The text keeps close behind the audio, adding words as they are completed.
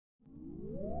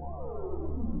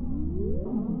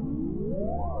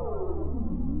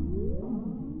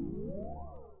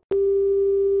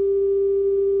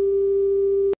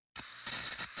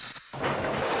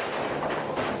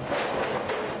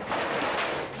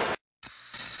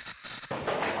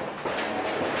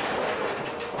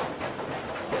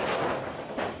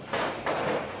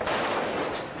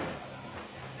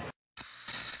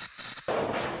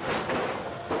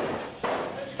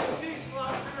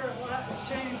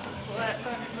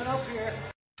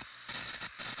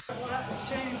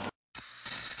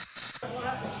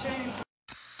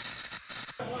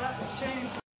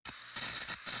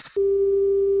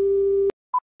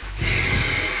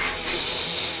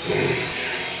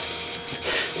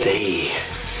They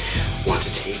want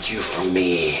to take you from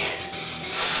me,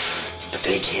 but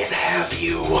they can't have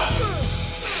you.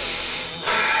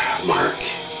 Mark,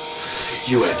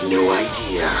 you have no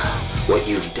idea what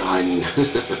you've done.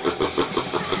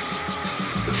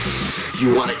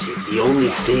 You want to take the only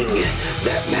thing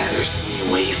that matters to me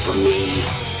away from me.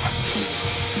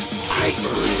 I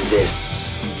earned this,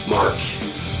 Mark.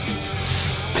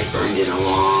 I earned it a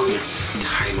long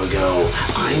time ago.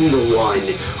 I'm the one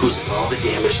who took all the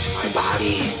damage to my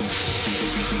body.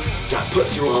 Got put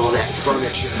through all that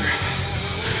furniture.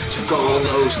 Took all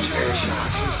those chair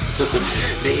shots.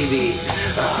 Maybe,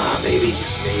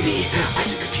 just maybe, I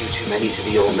took a few too many to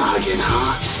the old noggin,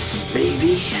 huh?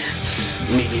 Maybe,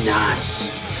 maybe not.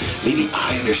 Maybe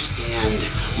I understand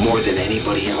more than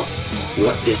anybody else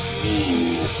what this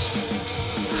means.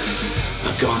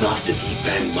 I've gone off the deep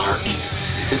end, Mark.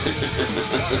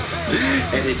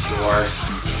 And it's your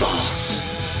fault.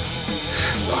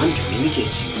 So I'm coming to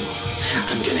get you.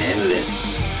 I'm gonna end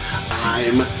this.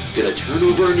 I'm gonna turn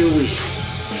over a new leaf.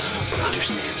 But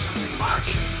understand something, Mark.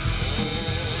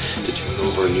 To turn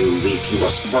over a new leaf, you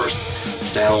must first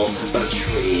fell a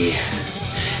tree.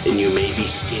 And you may be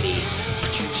skinny,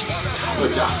 but you're just tall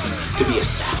enough to be a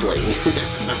sapling.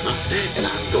 And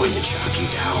I'm going to chop you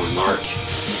down, Mark.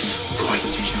 I'm going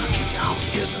to chop you down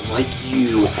because unlike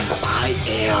you, I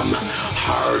am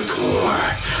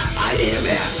hardcore. I am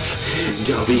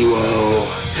FWO.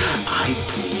 I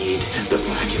bleed the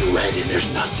black and red and there's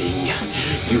nothing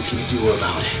you can do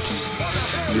about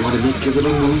it. You want to make your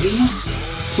little movies?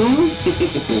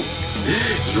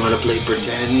 You want to play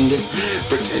pretend?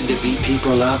 Pretend to beat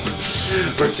people up?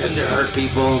 Pretend to hurt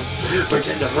people?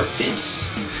 Pretend to hurt Vince?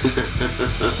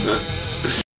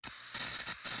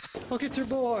 Look at your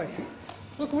boy.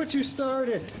 Look what you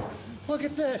started. Look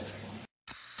at this.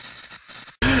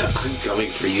 I'm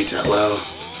coming for you, Tello.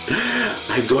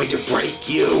 I'm going to break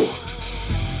you.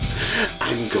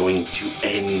 I'm going to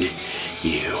end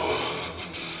you.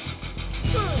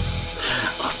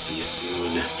 I'll see you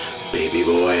soon, baby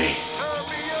boy.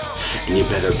 And you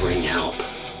better bring help.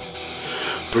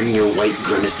 Bring your white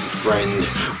grimacing friend.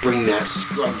 Bring that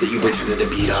scrub that you pretended to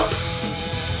beat up.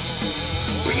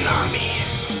 Bring an army.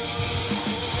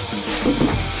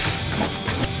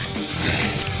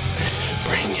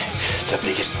 Bring the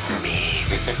biggest army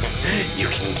you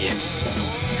can get.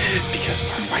 Because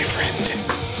Mark, my friend,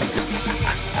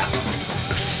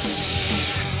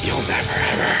 you'll never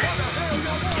ever